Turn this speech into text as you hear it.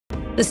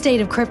The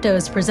State of Crypto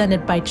is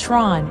presented by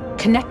Tron,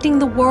 connecting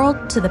the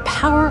world to the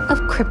power of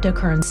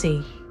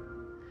cryptocurrency.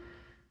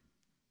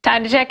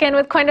 Time to check in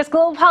with CoinDesk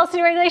Global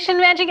Policy Regulation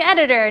Managing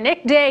Editor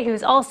Nick Day,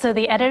 who's also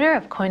the editor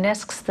of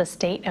CoinDesk's The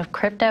State of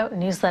Crypto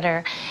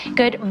newsletter.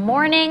 Good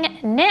morning,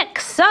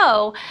 Nick.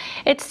 So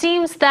it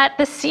seems that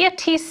the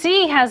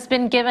CFTC has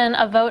been given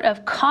a vote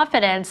of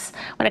confidence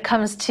when it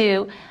comes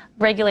to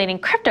regulating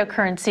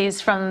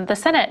cryptocurrencies from the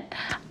Senate.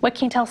 What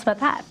can you tell us about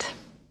that?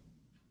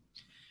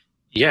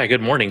 Yeah,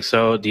 good morning.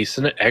 So the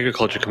Senate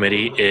Agriculture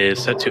Committee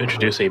is set to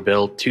introduce a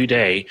bill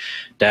today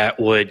that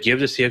would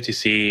give the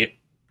CFTC,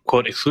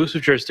 quote,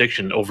 exclusive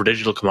jurisdiction over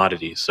digital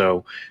commodities.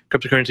 So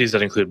cryptocurrencies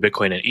that include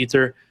Bitcoin and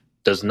Ether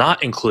does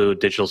not include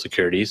digital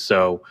securities.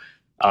 So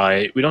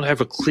we don't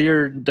have a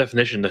clear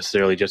definition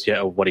necessarily just yet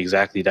of what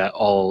exactly that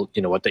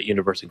what that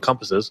universe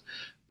encompasses,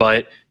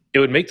 but it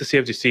would make the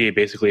CFTC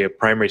basically a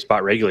primary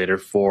spot regulator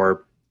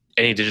for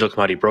any digital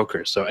commodity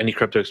brokers. So any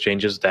crypto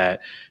exchanges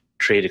that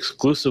trade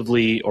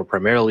exclusively or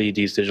primarily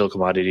these digital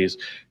commodities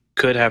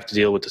could have to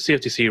deal with the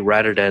CFTC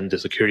rather than the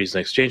Securities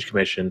and Exchange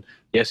Commission,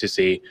 the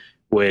SEC,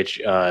 which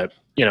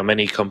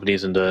many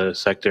companies in the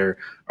sector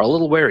are a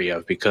little wary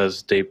of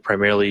because they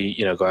primarily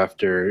go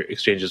after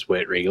exchanges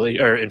with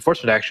or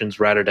enforcement actions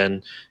rather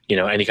than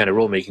any kind of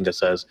rulemaking that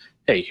says,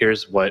 hey,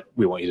 here's what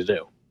we want you to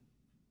do.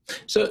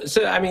 So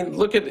I mean,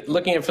 looking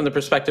at it from the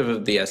perspective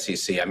of the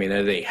SEC, I mean,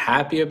 are they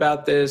happy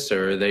about this,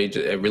 or are they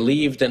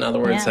relieved? In other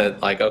words,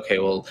 that like, okay,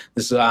 well,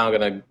 this is how I'm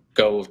going to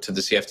go to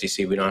the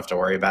CFTC. We don't have to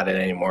worry about it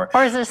anymore.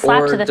 Or is it a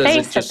slap to the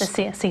face of the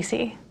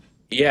CFTC?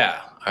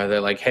 Yeah, are they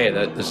like, hey,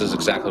 this is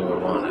exactly what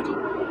we wanted?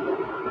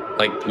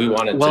 Like we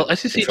wanted. Well,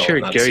 SEC Chair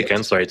Gary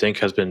Gensler, I think,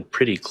 has been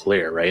pretty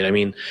clear, right? I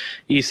mean,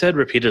 he said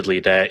repeatedly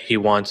that he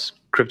wants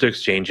crypto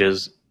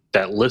exchanges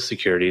that list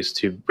securities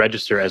to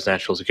register as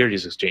national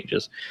securities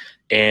exchanges.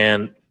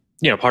 And,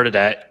 part of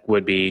that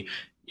would be,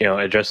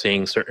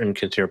 addressing certain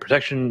consumer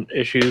protection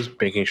issues,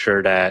 making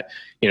sure that,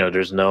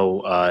 there's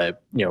no,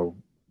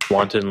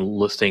 wanton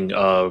listing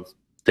of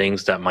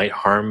things that might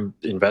harm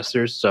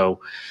investors. So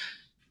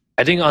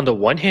I think on the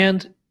one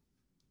hand,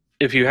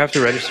 if you have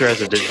to register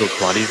as a digital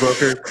commodity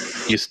broker,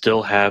 you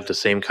still have the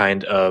same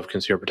kind of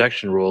consumer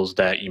protection rules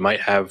that you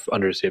might have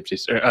under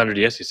CFTC, or under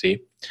the SEC.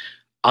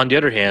 On the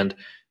other hand,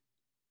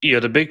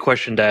 the big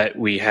question that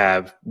we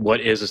have,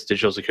 what is this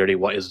digital security,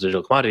 what is a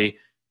digital commodity,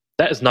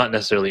 that is not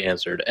necessarily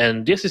answered.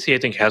 And the SEC, I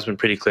think, has been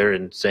pretty clear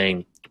in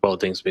saying, well,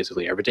 it thinks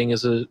basically everything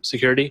is a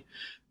security,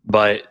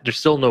 but there's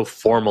still no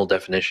formal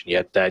definition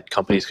yet that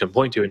companies can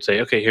point to and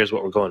say, okay, here's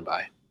what we're going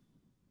by.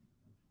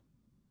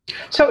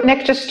 So,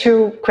 Nick, just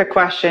two quick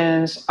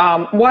questions.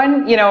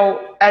 One,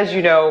 as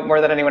you know more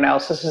than anyone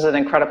else, this is an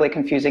incredibly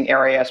confusing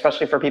area,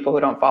 especially for people who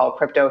don't follow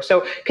crypto.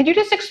 So could you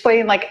just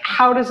explain,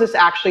 how does this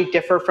actually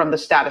differ from the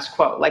status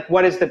quo?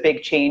 What is the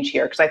big change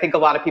here? Because I think a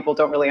lot of people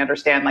don't really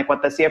understand,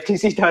 what the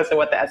CFTC does and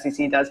what the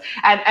SEC does.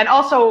 And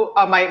also,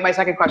 my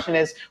second question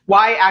is,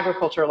 why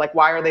agriculture?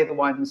 Why are they the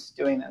ones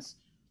doing this?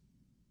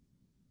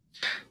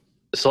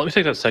 So let me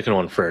take that second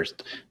one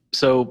first.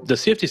 So the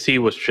CFTC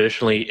was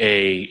traditionally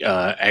a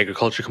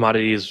agriculture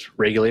commodities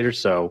regulator.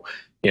 So,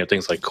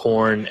 things like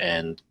corn,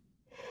 and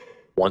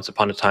once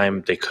upon a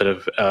time they could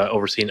have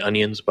overseen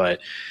onions, but,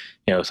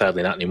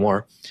 sadly not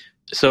anymore.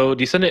 So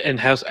the Senate and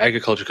House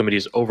agriculture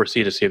committees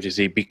oversee the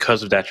CFTC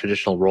because of that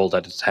traditional role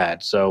that it's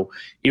had. So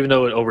even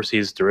though it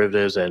oversees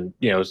derivatives and,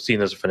 is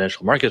seen as a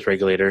financial markets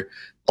regulator,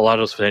 a lot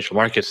of those financial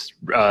markets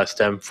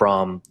stem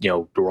from,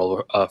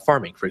 rural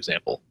farming, for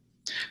example.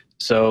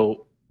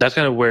 So that's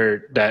kind of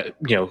where that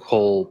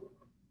whole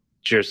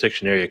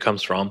jurisdiction area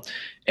comes from.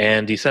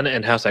 And the Senate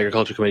and House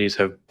Agriculture Committees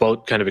have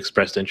both kind of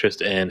expressed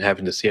interest in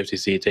having the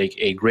CFTC take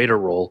a greater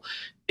role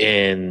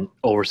in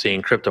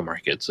overseeing crypto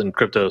markets and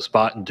crypto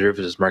spot and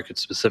derivatives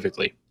markets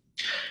specifically.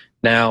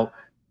 Now,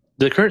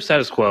 the current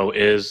status quo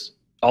is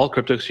all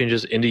crypto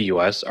exchanges in the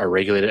U.S. are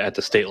regulated at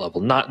the state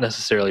level, not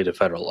necessarily the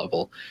federal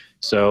level.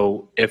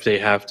 So if they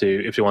want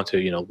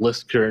to,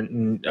 list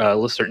certain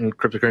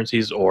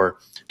cryptocurrencies, or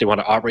they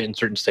want to operate in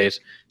certain states,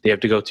 they have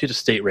to go to the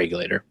state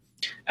regulator.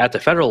 At the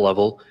federal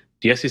level,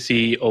 the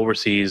SEC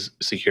oversees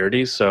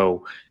securities.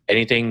 So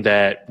anything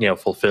that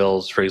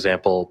fulfills, for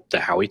example, the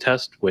Howey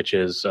test, which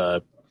is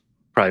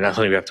probably not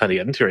something we have time to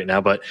get into right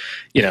now, but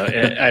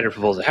either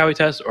fulfills the Howey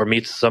test or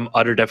meets some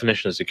other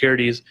definition of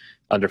securities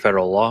under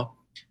federal law.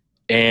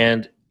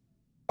 And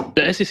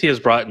the SEC has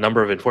brought a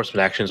number of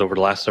enforcement actions over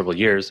the last several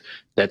years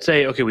that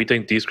say, okay, we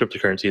think these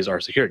cryptocurrencies are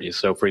securities.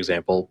 So, for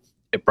example,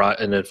 it brought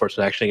an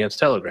enforcement action against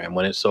Telegram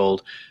when it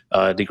sold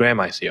the Gram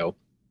ICO.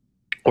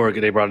 Or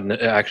they brought an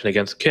action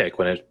against Kik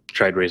when it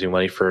tried raising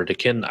money for the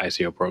Kin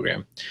ICO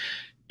program.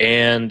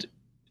 And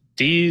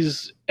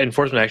these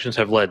enforcement actions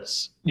have led,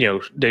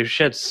 they've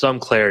shed some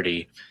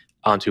clarity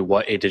onto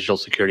what a digital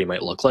security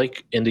might look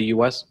like in the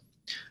US.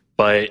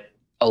 But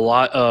a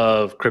lot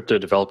of crypto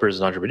developers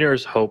and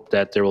entrepreneurs hope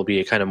that there will be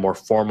a kind of more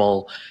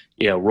formal,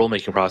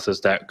 rulemaking process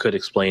that could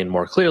explain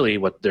more clearly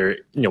what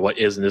what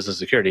is and isn't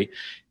security,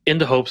 in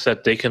the hopes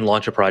that they can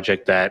launch a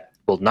project that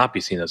will not be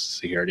seen as a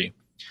security.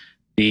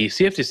 The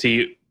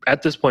CFTC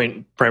at this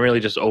point primarily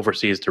just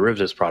oversees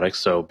derivatives products,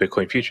 so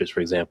Bitcoin futures, for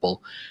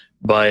example.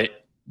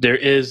 But there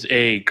is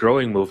a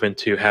growing movement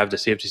to have the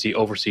CFTC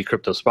oversee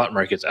crypto spot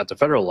markets at the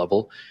federal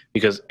level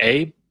because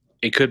A,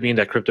 it could mean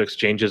that crypto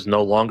exchanges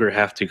no longer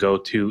have to go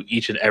to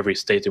each and every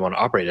state they want to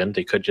operate in.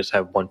 They could just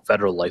have one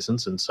federal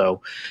license, and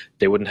so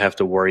they wouldn't have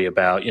to worry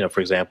about, for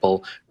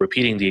example,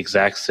 repeating the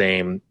exact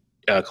same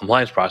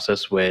compliance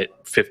process with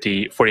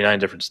 49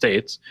 different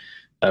states,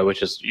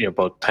 which is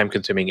both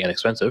time-consuming and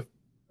expensive.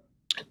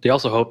 They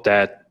also hope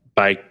that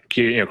by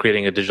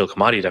creating a digital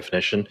commodity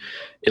definition,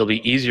 it'll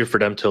be easier for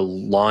them to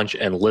launch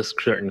and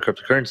list certain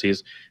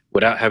cryptocurrencies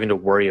without having to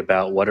worry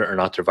about whether or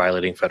not they're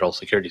violating federal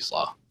securities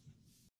law.